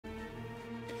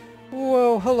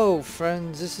Well, hello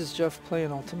friends, this is Jeff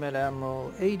playing Ultimate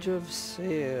Admiral Age of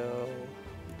Sail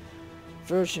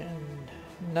version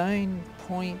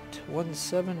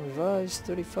 9.17 revised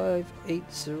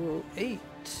 35808.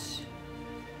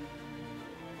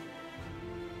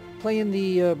 Playing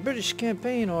the British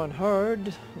campaign on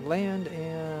hard, land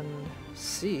and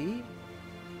sea.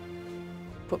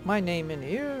 Put my name in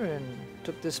here and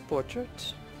took this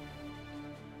portrait.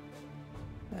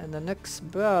 And the next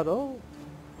battle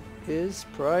is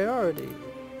priority.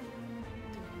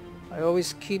 I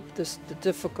always keep the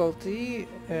difficulty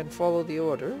and follow the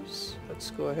orders.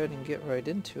 Let's go ahead and get right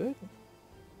into it.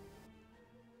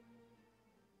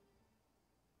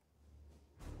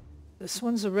 This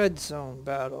one's a red zone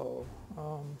battle.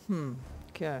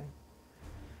 Okay.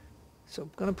 So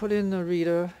I'm gonna put in the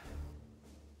Rita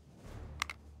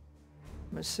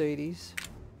Mercedes.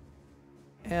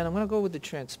 And I'm gonna go with the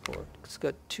transport. It's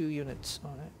got 2 units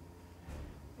on it.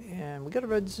 And we got a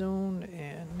red zone,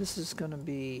 and this is gonna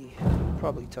be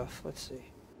probably tough. Let's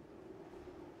see.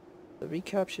 The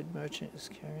recaptured merchant is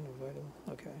carrying a vital.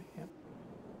 Okay, yeah.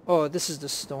 Oh, this is the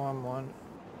storm one.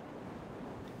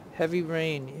 Heavy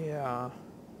rain, yeah.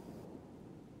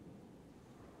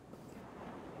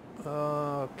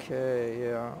 Okay,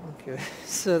 yeah, okay.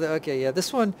 So, okay, yeah,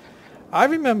 this one, I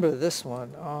remember this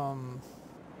one.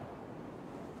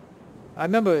 I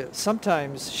remember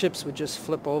sometimes ships would just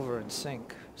flip over and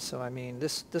sink. So I mean,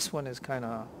 this one is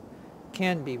can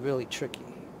be really tricky.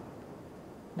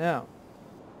 Now,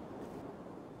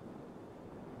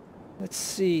 let's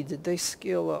see, did they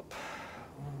scale up?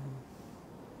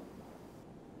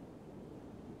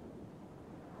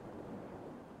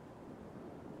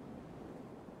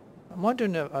 I'm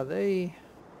wondering, are they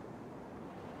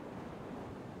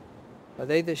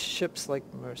the ships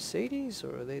like Mercedes,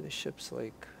 or are they the ships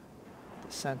like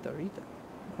the Santa Rita?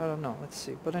 I don't know, let's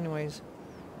see. But anyways,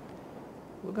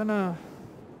 we're gonna,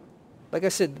 like I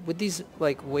said, with these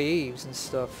like waves and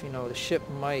stuff, you know, the ship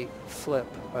might flip.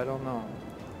 I don't know.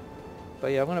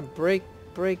 But yeah, I'm gonna break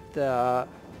that,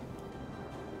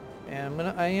 and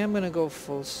I am gonna go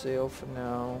full sail for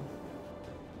now,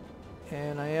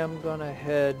 and I am gonna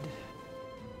head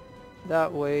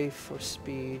that way for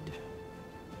speed.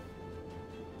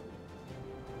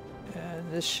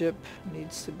 And this ship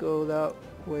needs to go that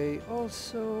way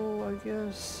also, I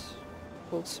guess.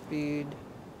 Full speed.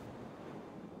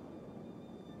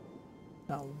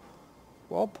 Now,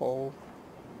 Walpole,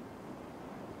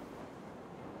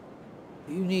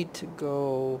 you need to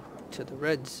go to the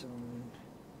red zone.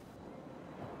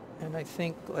 And I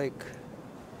think like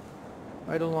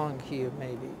right along here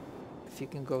maybe. If you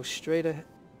can go straight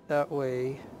that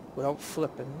way without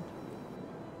flipping.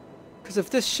 Because if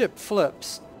this ship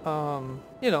flips,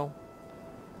 you know,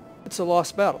 it's a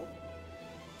lost battle.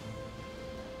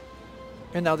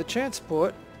 And now the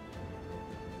transport,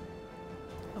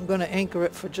 I'm going to anchor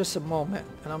it for just a moment,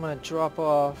 and I'm going to drop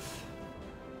off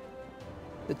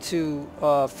the 2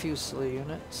 Fusilier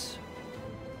units.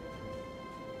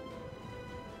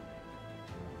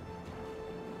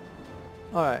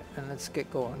 Alright, and let's get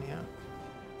going here.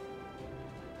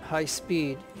 High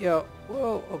speed. Yeah,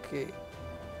 well, okay.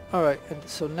 Alright, and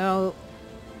so now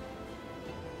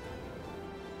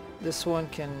this one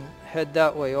can head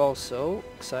that way also,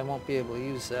 because I won't be able to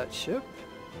use that ship.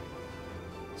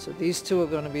 So these 2 are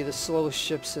going to be the slowest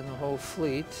ships in the whole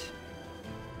fleet.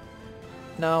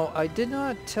 Now, I did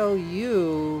not tell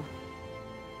you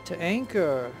to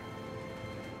anchor.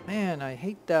 Man, I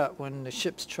hate that when the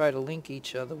ships try to link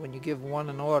each other. When you give one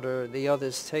an order, the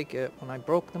others take it when I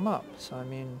broke them up. So, I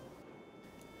mean,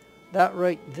 that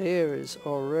right there is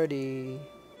already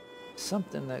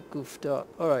something that goofed up.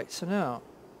 Alright, so now,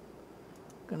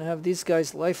 I'm gonna have these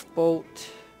guys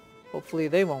lifeboat. Hopefully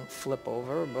they won't flip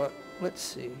over, but let's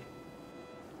see.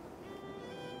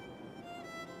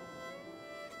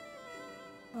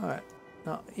 Alright.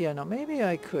 Now, yeah, now maybe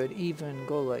I could even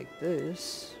go like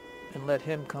this and let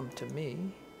him come to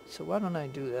me. So why don't I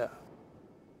do that?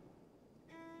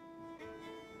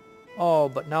 Oh,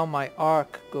 but now my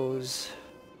arc goes...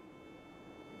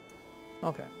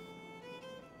 Okay.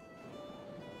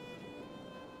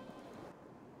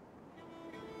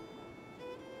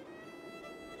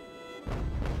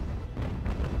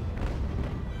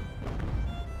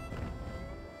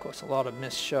 Of course, a lot of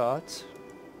missed shots.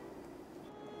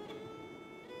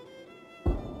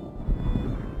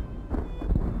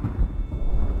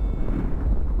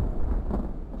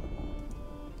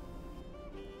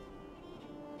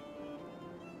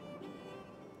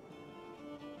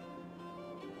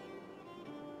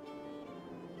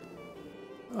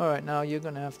 Alright, now you're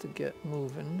gonna have to get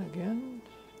moving again.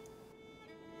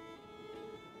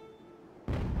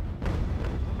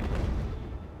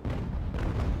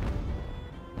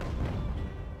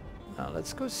 Now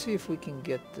let's go see if we can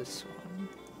get this one.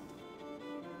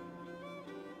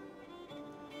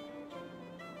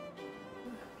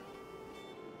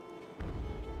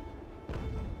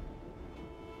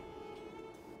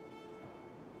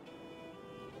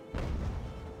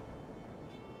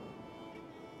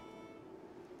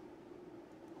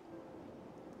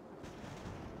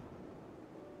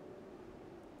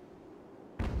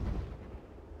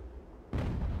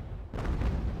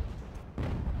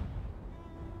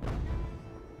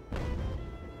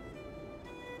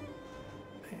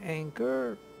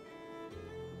 Anchor.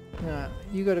 Nah,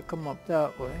 you gotta come up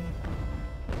that way.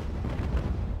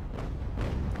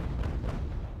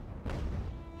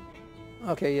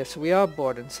 Okay, yes, we are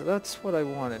boarding, so that's what I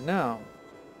wanted. Now,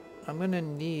 I'm gonna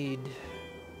need...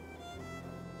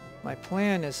 My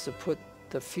plan is to put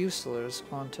the Fusiliers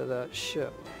onto that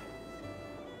ship.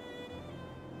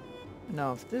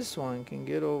 Now, if this one can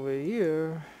get over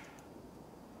here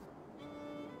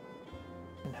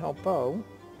and help out.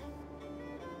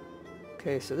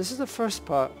 Okay, so this is the first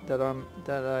part that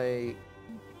I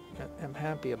am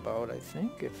happy about, I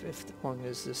think, if as long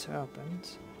as this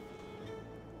happens.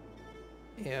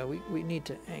 Yeah, we need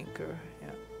to anchor,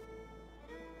 yeah.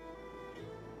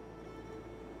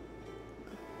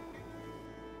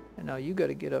 And now you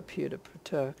gotta get up here to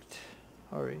protect.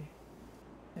 Hurry.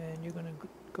 And you're gonna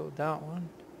go that one.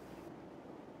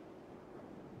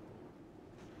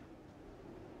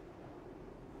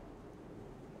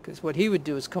 Because what he would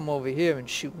do is come over here and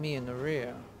shoot me in the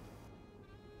rear.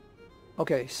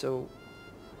 Okay, so...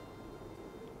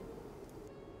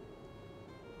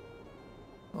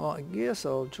 Well, I guess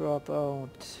I'll drop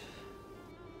out...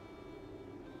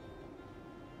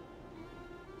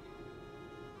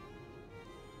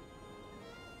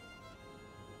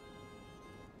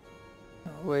 Oh,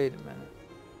 wait a minute.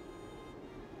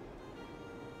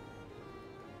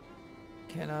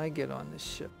 Can I get on this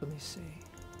ship? Let me see.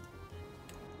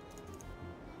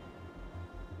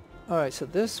 Alright, so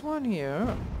this one here,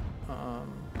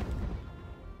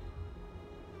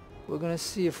 we're gonna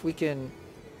see if we can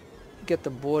get the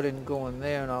boarding going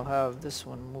there, and I'll have this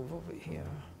one move over here.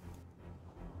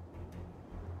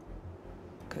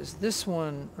 Because this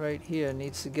one right here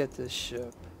needs to get this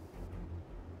ship.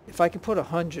 If I could put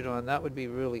 100 on, that would be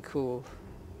really cool.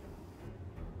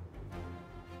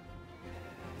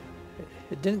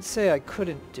 It didn't say I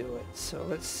couldn't do it, so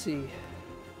let's see.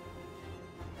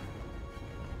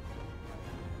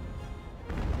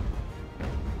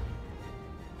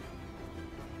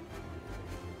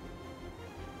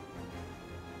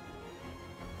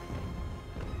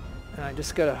 I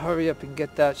just gotta hurry up and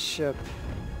get that ship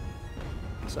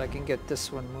so I can get this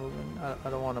one moving. I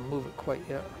don't want to move it quite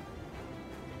yet.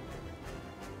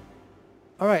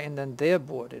 Alright, and then they're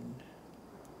boarded.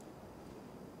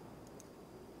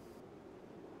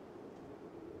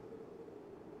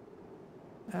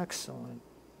 Excellent.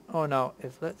 Oh no,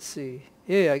 let's see.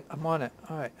 Yeah, I'm on it.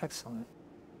 Alright, excellent.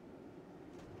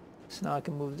 So now I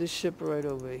can move this ship right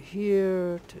over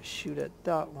here to shoot at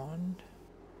that one.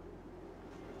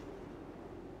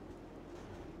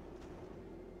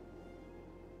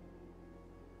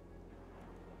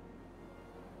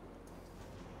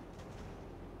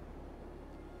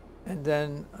 And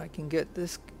then I can get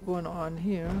this one on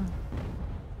here.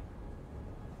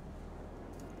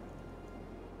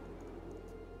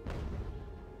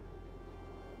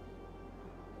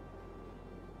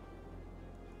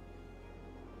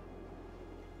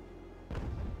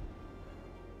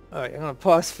 Alright, I'm going to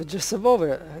pause for just a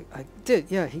moment. I did,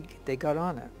 yeah, they got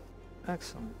on it.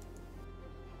 Excellent.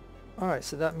 Alright,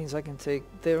 so that means I can take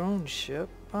their own ship.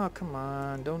 Oh, come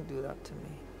on, don't do that to me.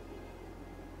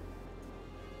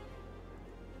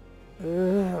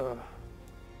 Ugh.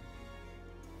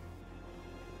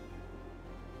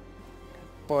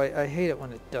 Boy, I hate it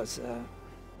when it does that.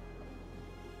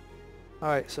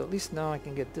 Alright, so at least now I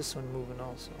can get this one moving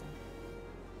also.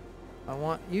 I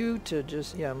want you to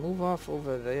just, yeah, move off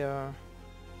over there.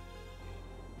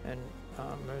 And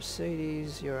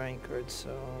Mercedes, you're anchored,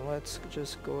 so let's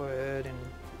just go ahead and...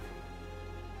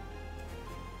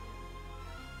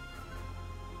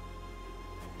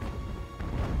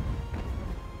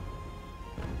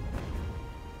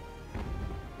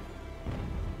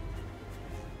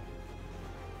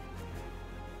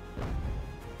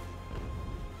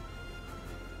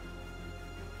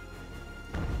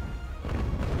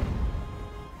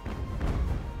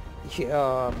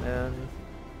 Yeah, man.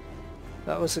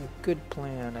 That was a good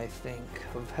plan, I think,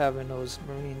 of having those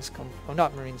Marines come... Oh,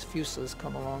 not Marines, Fusiliers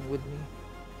come along with me.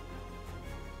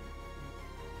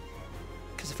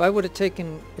 Because if I would have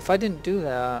taken... If I didn't do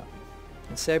that,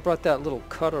 and say I brought that little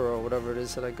cutter or whatever it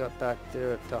is that I got back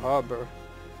there at the harbor,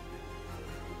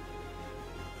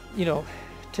 you know,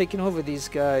 taking over these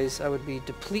guys, I would be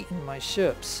depleting my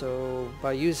ships. So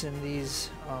by using these,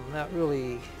 that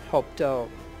really helped out.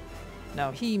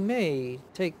 Now he may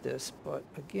take this, but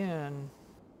again,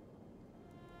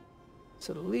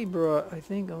 so the Libra, I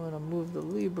think I'm going to move the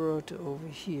Libra to over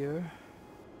here.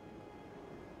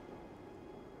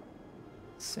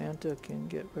 Santa can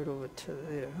get right over to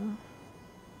there.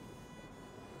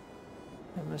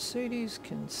 And Mercedes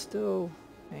can still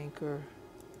anchor.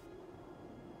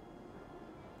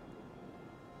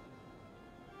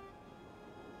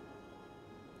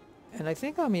 And I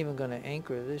think I'm even going to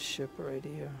anchor this ship right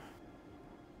here.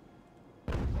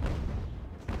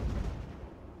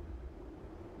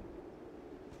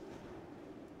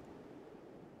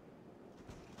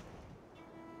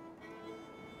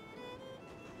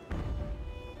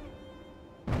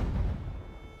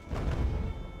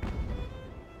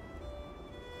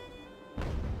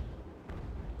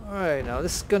 Alright, now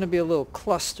this is going to be a little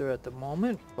cluster at the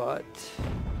moment, but...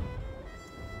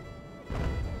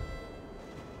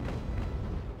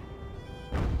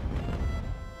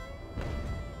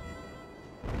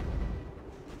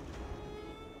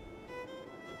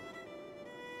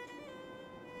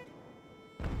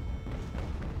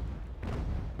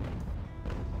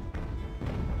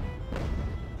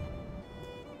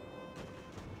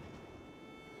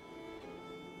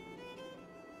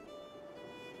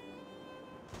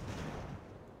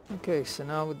 Okay, so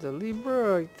now with the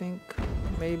Libra, I think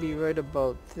maybe right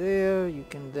about there, you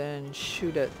can then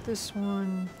shoot at this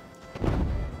one.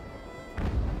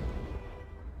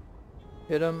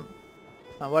 Hit him.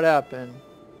 Now what happened?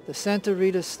 The Santa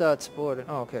Rita starts boarding.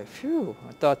 Oh, okay, phew,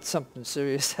 I thought something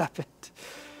serious happened.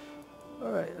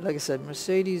 Alright, like I said,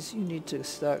 Mercedes, you need to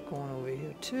start going over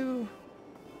here too.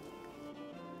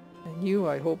 And you,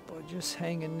 I hope, are just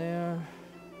hanging there.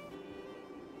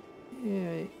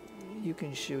 Yeah. You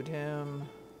can shoot him.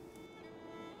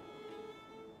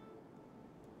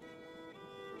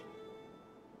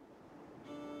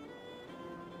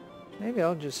 Maybe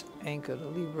I'll just anchor the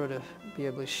Libra to be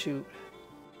able to shoot.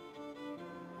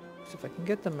 So if I can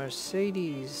get the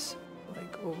Mercedes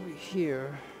like over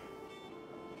here.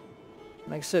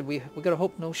 Like I said, we gotta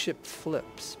hope no ship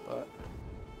flips, but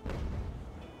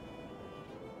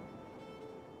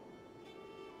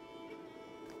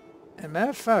as a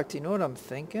matter of fact, you know what I'm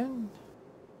thinking?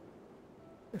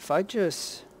 If I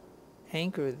just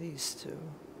anchor these two.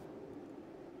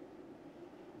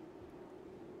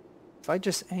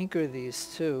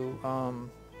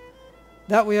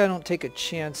 That way I don't take a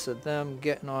chance of them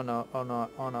getting on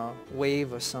a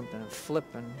wave or something and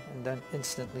flipping and then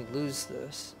instantly lose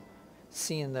this.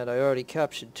 Seeing that I already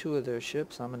captured 2 of their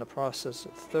ships, I'm in the process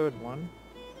of the 3rd one.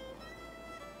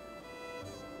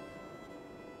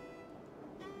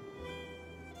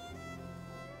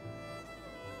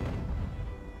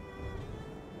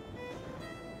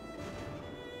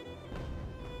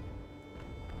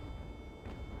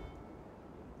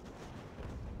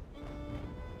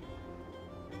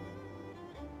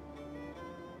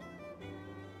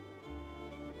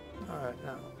 Alright,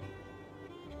 now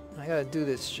I gotta do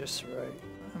this just right.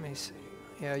 Let me see.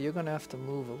 Yeah, you're gonna have to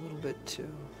move a little bit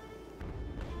too.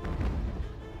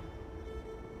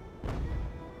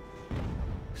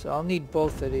 So I'll need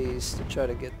both of these to try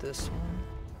to get this one.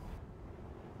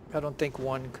 I don't think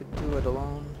one could do it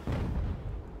alone.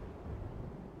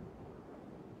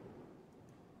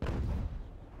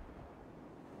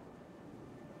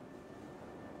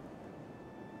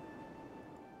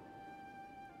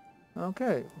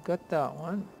 Okay, got that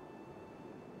one.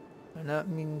 And that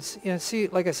means, yeah, see,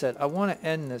 like I said, I want to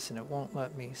end this and it won't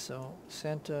let me, so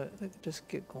Santa, just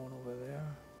get going over there.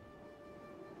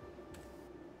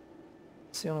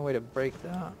 It's the only way to break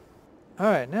that.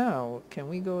 Alright, now, can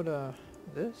we go to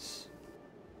this?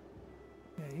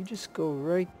 Yeah, you just go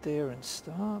right there and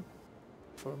stop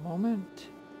for a moment.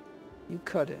 You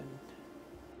cut in.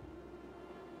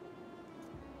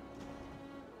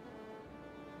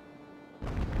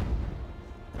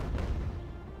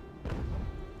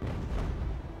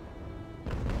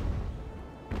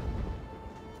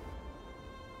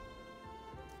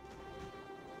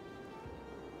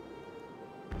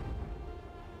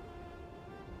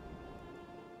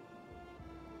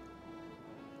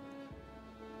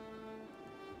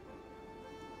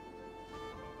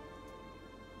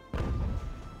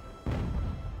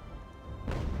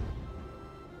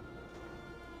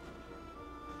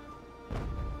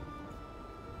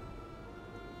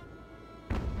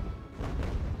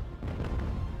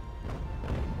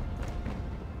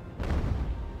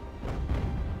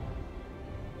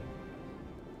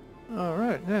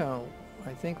 Alright, now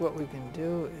I think what we can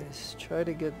do is try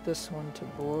to get this one to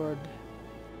board.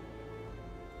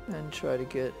 and try to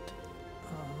get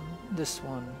this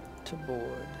one to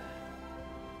board.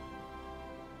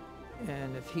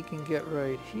 And if he can get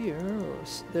right here or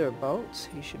thereabouts,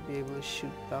 he should be able to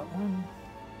shoot that one.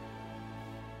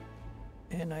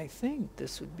 And I think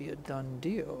this would be a done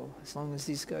deal as long as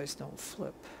these guys don't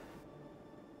flip.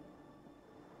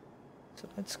 So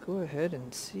let's go ahead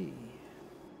and see.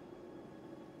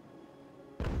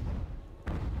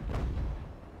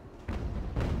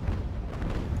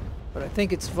 But I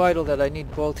think it's vital that I need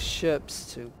both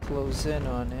ships to close in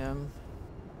on him.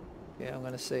 Okay, I'm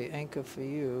going to say anchor for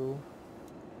you.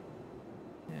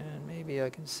 And maybe I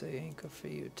can say anchor for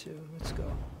you too. Let's go.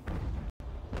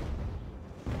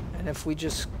 And if we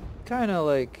just kind of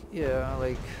like, yeah,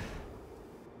 like,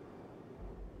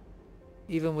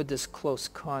 even with this close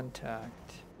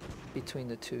contact between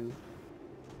the two.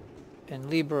 And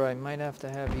Libra, I might have to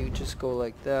have you just go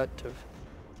like that,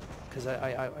 because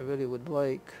I really would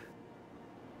like.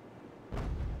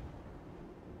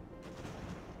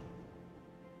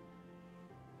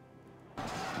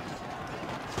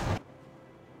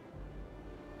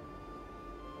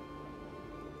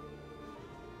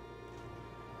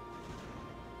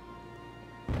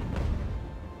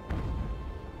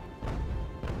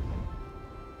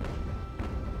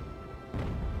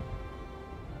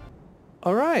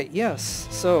 Alright, yes,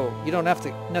 so you don't have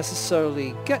to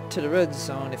necessarily get to the red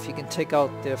zone if you can take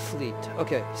out their fleet.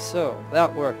 Okay, so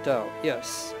that worked out,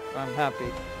 yes, I'm happy.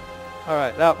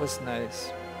 Alright, that was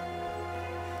nice.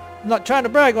 I'm not trying to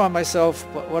brag on myself,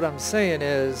 but what I'm saying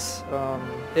is,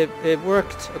 it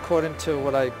worked according to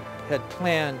what I had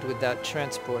planned with that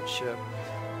transport ship,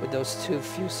 with those 2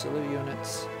 Fusilier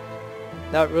units.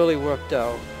 That really worked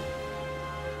out.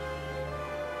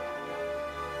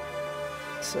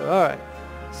 So, alright.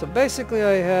 So basically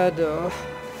I had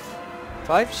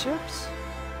 5 ships?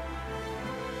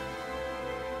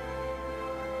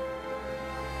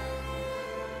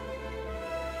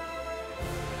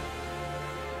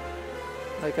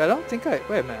 Like, I don't think wait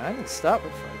a minute, I didn't start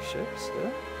with 5 ships, did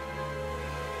I?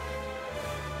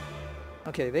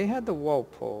 Okay, they had the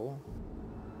Walpole.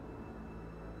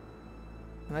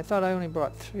 And I thought I only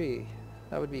brought 3.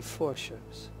 That would be 4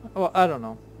 ships. Well, I don't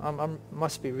know. I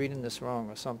must be reading this wrong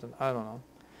or something. I don't know.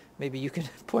 Maybe you can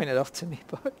point it out to me,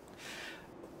 but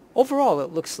overall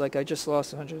it looks like I just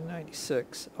lost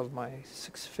 196 of my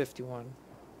 651.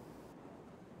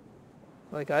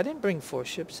 Like, I didn't bring 4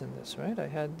 ships in this, right? I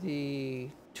had the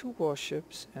 2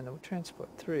 warships and the transport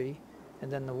 3,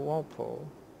 and then the Walpole.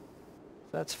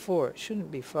 That's 4. It shouldn't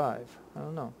be 5. I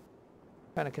don't know.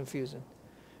 Kind of confusing.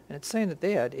 And it's saying that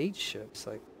they had 8 ships.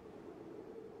 Like,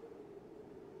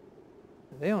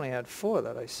 they only had 4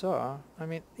 that I saw. I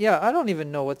mean, yeah, I don't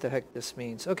even know what the heck this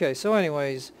means. Okay, so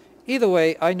anyways, either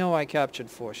way, I know I captured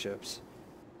 4 ships.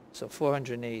 So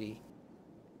 480.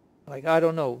 Like, I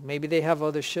don't know. Maybe they have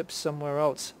other ships somewhere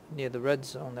else near the red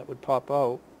zone that would pop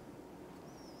out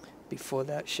before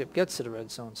that ship gets to the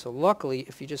red zone. So luckily,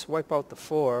 if you just wipe out the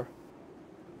 4,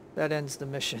 that ends the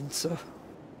mission. So,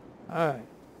 alright.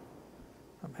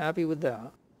 I'm happy with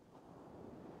that.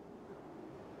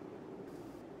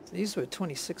 These were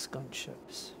 26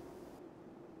 gunships.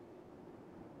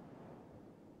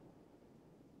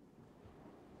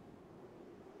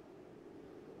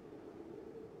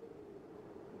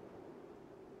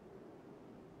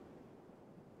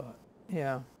 But,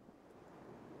 yeah.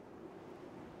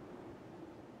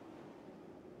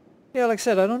 Yeah, like I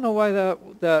said, I don't know why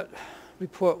that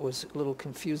report was a little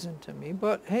confusing to me,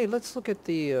 but hey, let's look at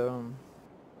the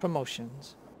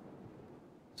promotions.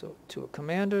 So, to a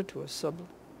commander, to a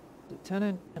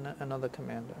sub-lieutenant, and another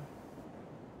commander.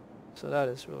 So that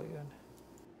is really good.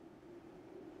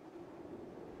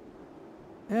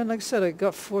 And like I said, I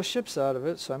got 4 ships out of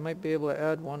it, so I might be able to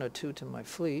add 1 or 2 to my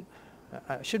fleet.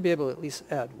 I should be able to at least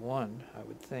add 1, I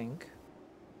would think.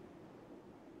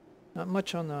 Not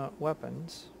much on the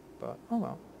weapons, but oh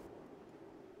well.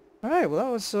 Alright, well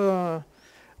that was,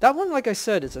 that one, like I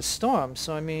said, is a storm,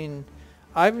 so I mean,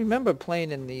 I remember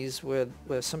playing in these where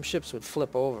some ships would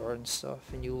flip over and stuff,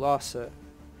 and you lost it.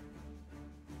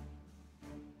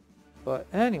 But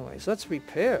anyways, let's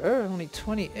repair. Only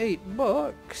 28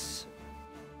 bucks.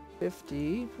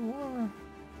 54.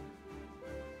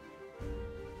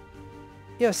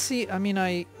 Yeah, see, I mean,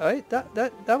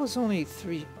 that was only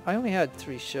 3. I only had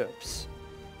 3 ships.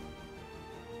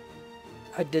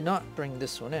 I did not bring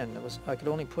this one in. I could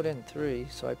only put in 3,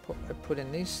 so I put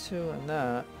in these 2 and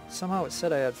that. Somehow it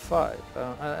said I had 5.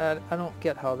 I don't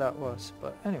get how that was,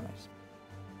 but anyways.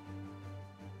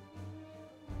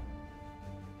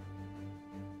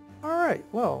 Alright,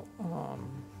 well,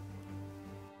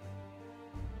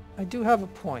 I do have a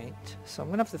point, so I'm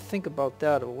gonna have to think about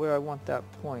that, or where I want that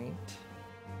point.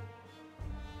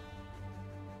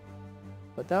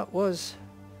 But that was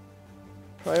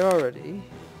priority.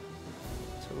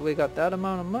 So we got that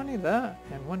amount of money, that,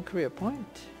 and 1 career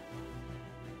point.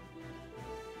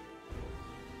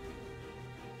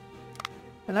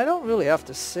 And I don't really have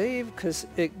to save, because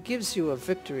it gives you a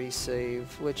victory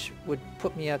save, which would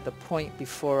put me at the point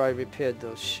before I repaired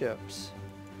those ships.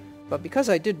 But because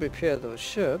I did repair those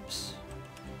ships,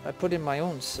 I put in my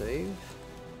own save.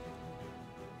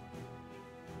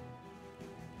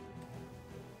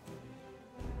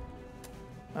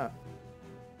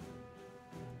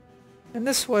 And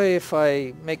this way, if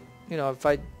I make, you know, if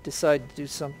I decide to do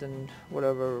something,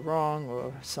 whatever, wrong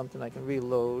or something, I can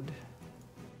reload.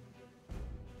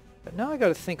 But now I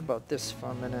gotta think about this for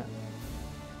a minute.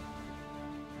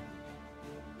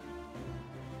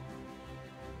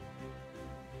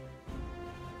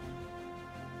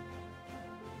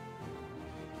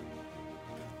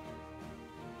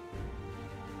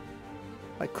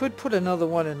 I could put another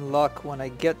one in luck when I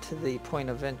get to the point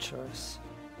of interest.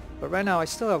 But right now I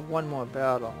still have 1 more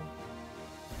battle.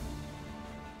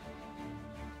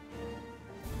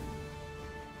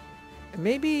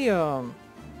 Maybe to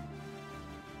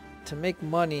make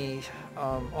money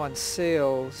on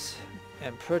sales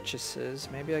and purchases,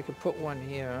 maybe I could put one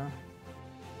here.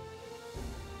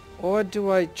 Or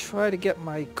do I try to get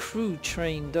my crew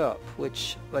trained up,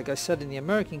 which, like I said in the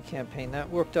American campaign, that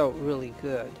worked out really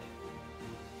good.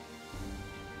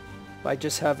 By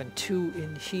just having 2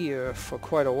 in here for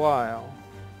quite a while.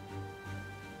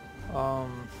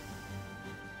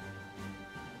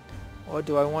 Or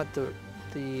do I want the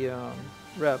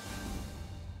rep?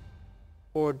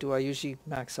 Or do I usually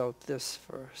max out this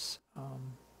first?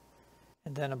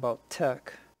 And then about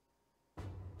tech.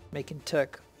 Making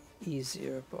tech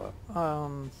easier, but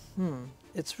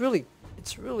it's really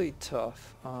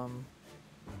tough.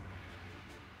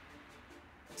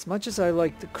 As much as I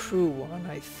like the crew one,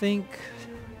 I think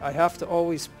I have to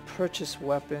always purchase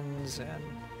weapons and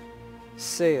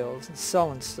sales and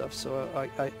selling stuff. So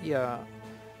yeah,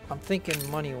 I'm thinking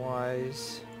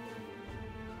money-wise,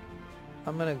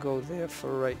 I'm gonna go there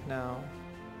for right now.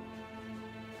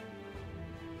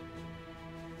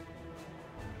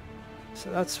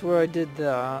 So that's where I did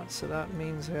that. So that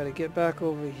means I gotta get back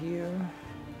over here.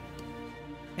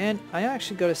 And I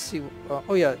actually gotta see,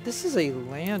 oh yeah, this is a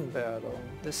land battle,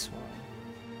 this one.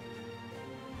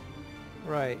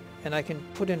 Right, and I can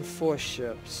put in 4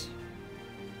 ships.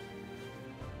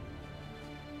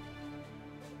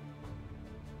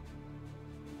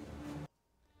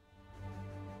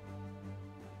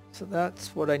 So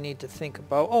that's what I need to think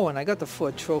about. Oh, and I got the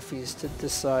 4 trophies to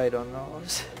decide on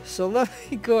those. So let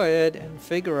me go ahead and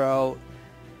figure out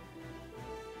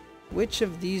which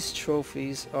of these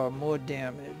trophies are more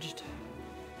damaged.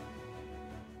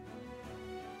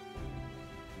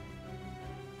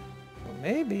 Well,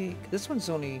 maybe this one's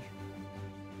only...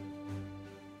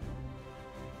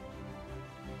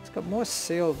 It's got more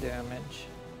sail damage.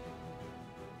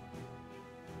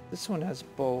 This one has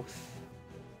both.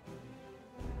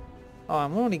 Oh,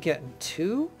 I'm only getting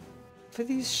 2 for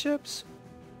these ships?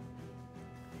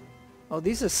 Oh,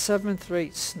 these are 7th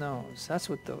rate snows. That's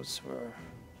what those were.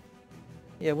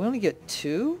 Yeah, we only get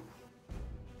 2?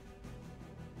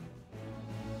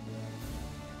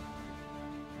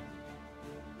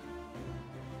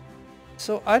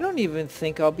 So I don't even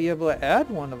think I'll be able to add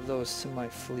one of those to my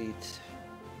fleet.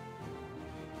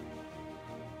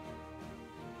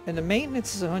 And the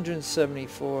maintenance is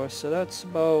 174, so that's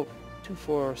about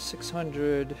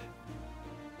 600.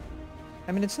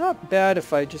 I mean, it's not bad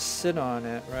if I just sit on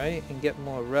it, right? And get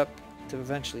more rep to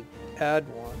eventually add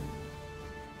one.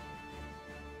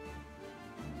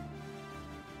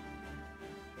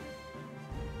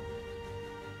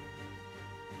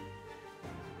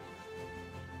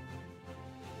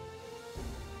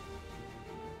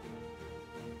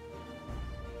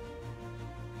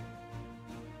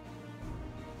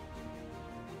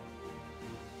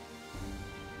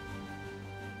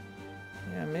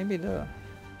 Yeah, maybe the...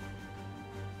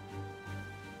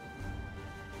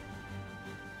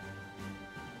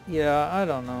 Yeah, I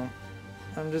don't know.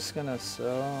 I'm just gonna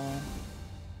sell...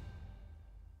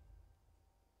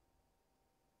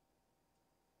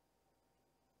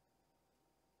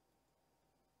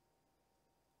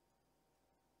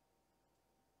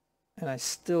 And I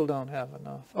still don't have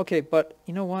enough. Okay, but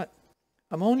you know what?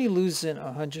 I'm only losing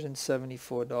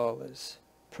 $174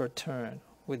 per turn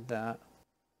with that.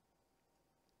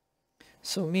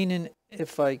 So meaning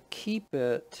if I keep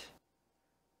it,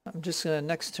 I'm just gonna,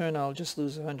 next turn I'll just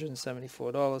lose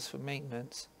 $174 for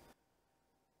maintenance.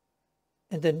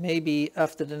 And then maybe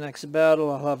after the next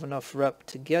battle, I'll have enough rep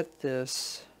to get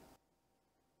this.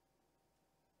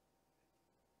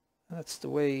 That's the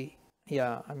way,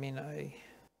 yeah, I mean,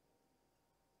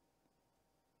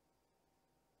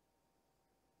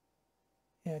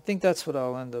 yeah, I think that's what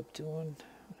I'll end up doing.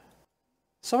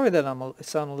 Sorry that I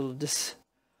sound a little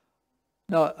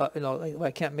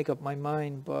I can't make up my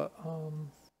mind, but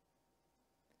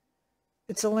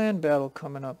it's a land battle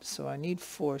coming up, so I need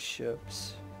 4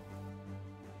 ships.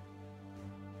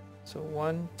 So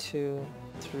 1, 2,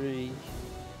 3,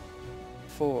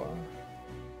 4.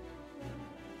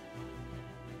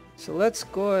 So let's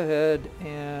go ahead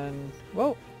and,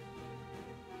 well,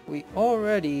 we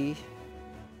already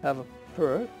have a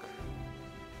perk.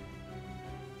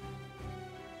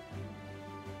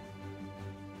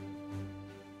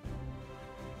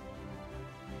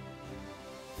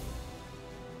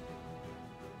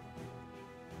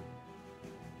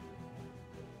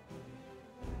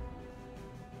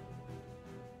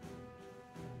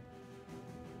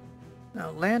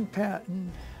 Now land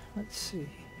pattern, let's see.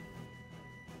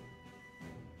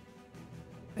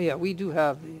 Yeah, we do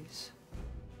have these.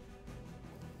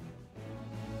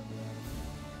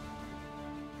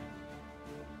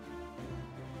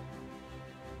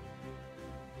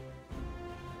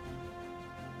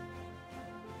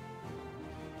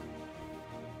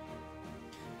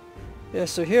 Yeah,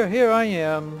 so here I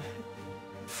am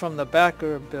from the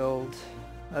backer build.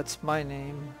 That's my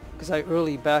name because I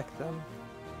early backed them.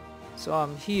 So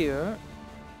I'm here,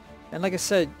 and like I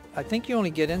said, I think you only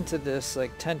get into this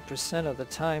like 10% of the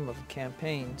time of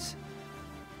campaigns.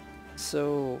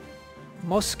 So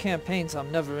most campaigns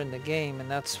I'm never in the game, and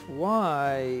that's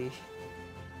why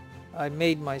I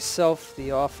made myself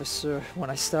the officer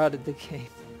when I started the game.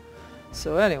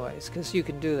 So anyways, because you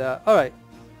can do that. Alright.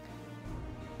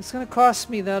 It's going to cost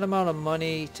me that amount of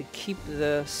money to keep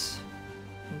this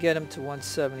and get him to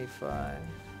 175.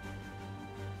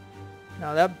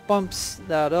 Now that bumps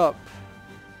that up.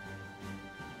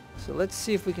 So let's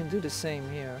see if we can do the same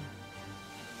here.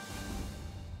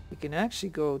 We can actually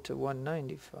go to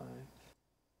 195.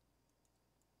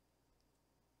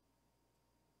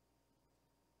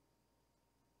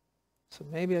 So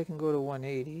maybe I can go to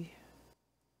 180.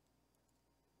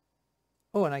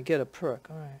 Oh, and I get a perk.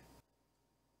 All right.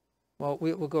 Well,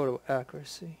 we'll go to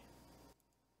accuracy.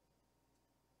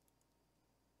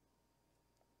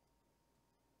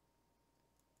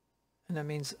 And that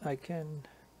means I can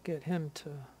get him to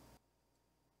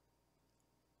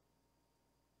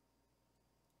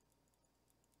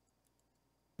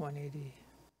 180.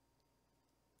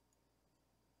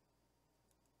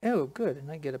 Oh, good, and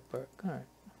I get a perk. All right.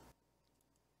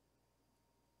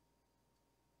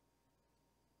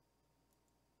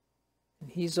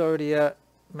 And he's already at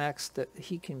max that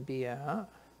he can be at.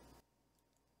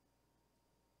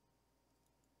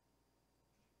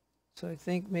 So I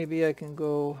think maybe I can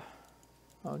go,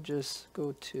 I'll just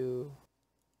go to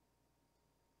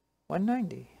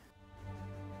 190.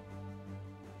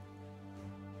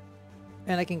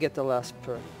 And I can get the last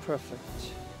perk. Perfect.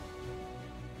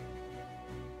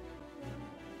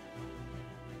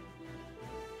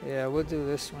 Yeah, we'll do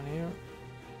this one here.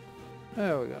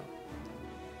 There we go.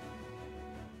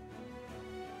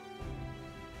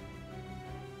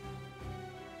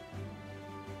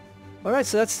 Alright,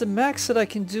 so that's the max that I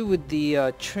can do with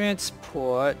the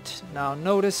transport. Now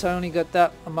notice I only got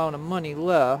that amount of money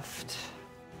left.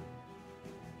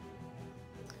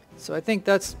 So I think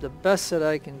that's the best that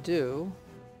I can do.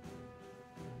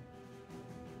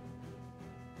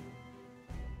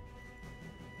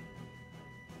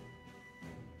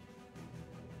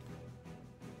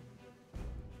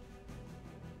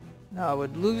 Now I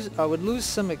would lose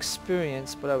some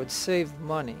experience, but I would save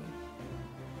money.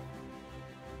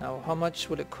 Now, how much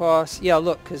would it cost? Yeah,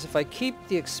 look, because if I keep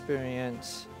the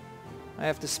experience, I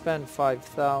have to spend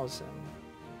 5,000.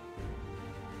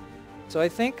 So I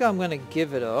think I'm going to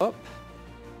give it up.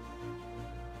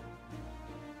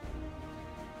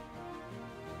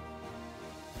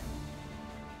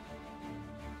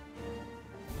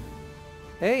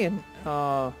 Hey, and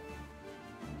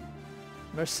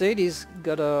Mercedes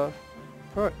got a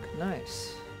perk.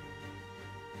 Nice.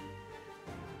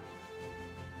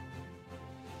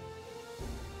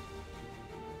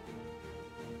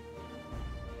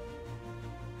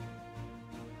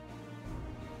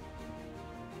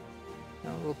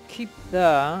 We'll keep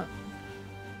that.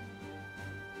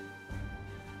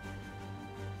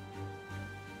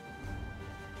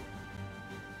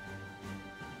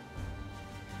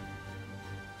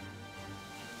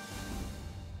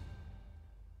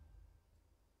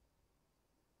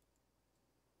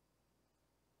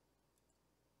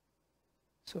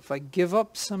 So if I give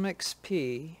up some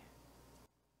XP,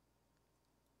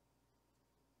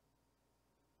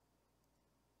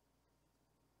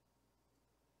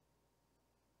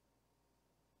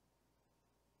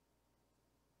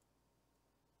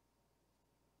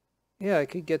 yeah, I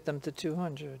could get them to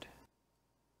 200.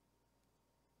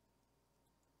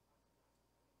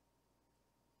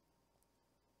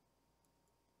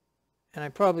 And I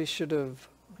probably should have,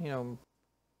 you know,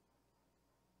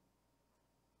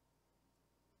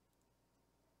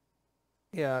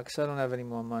 yeah, because I don't have any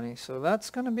more money. So that's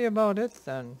going to be about it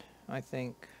then, I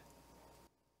think.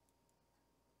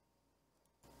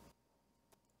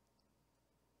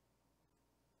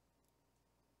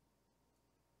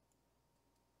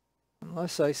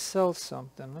 Unless I sell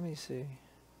something. Let me see.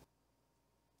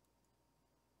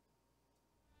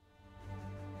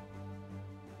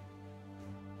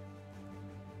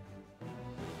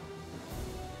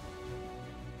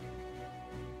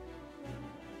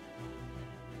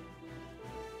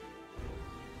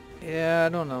 Yeah, I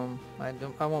don't know.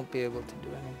 I won't be able to do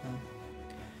anything.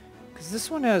 Because this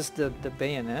one has the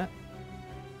bayonet.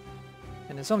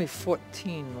 And there's only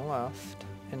 14 left.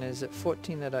 And is it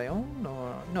 14 that I own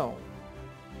or no?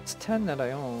 It's 10 that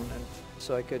I own, and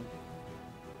so I could,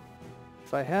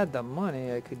 if I had the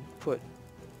money, I could put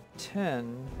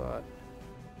 10, but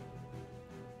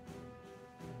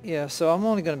yeah, so I'm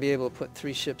only going to be able to put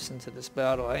 3 ships into this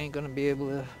battle. I ain't going to be able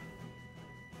to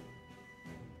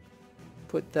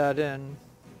put that in.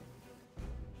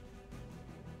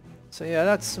 So yeah,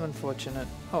 that's unfortunate.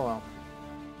 Oh well.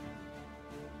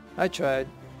 I tried.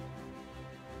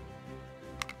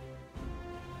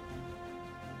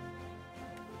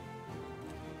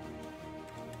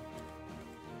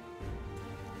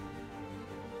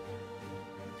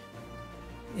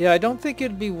 Yeah, I don't think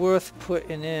it'd be worth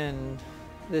putting in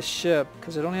this ship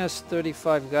because it only has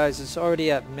 35 guys. It's already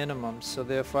at minimum, so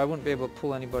therefore I wouldn't be able to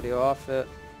pull anybody off it.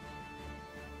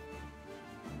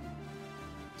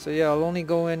 So yeah, I'll only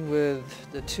go in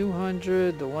with the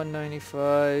 200, the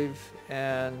 195,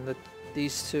 and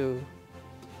these two.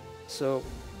 So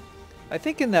I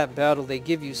think in that battle they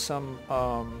give you some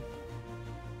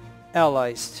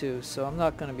allies too, so I'm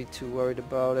not going to be too worried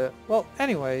about it. Well,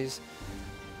 anyways,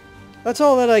 that's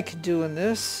all that I could do in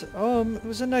this. It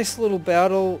was a nice little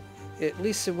battle. At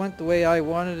least it went the way I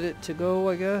wanted it to go,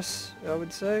 I guess, I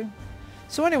would say.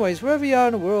 So anyways, wherever you are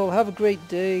in the world, have a great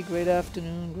day, great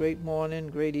afternoon, great morning,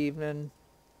 great evening.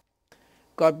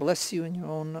 God bless you in your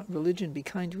own religion. Be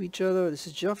kind to each other. This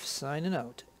is Jeff signing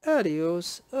out.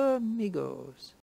 Adios, amigos.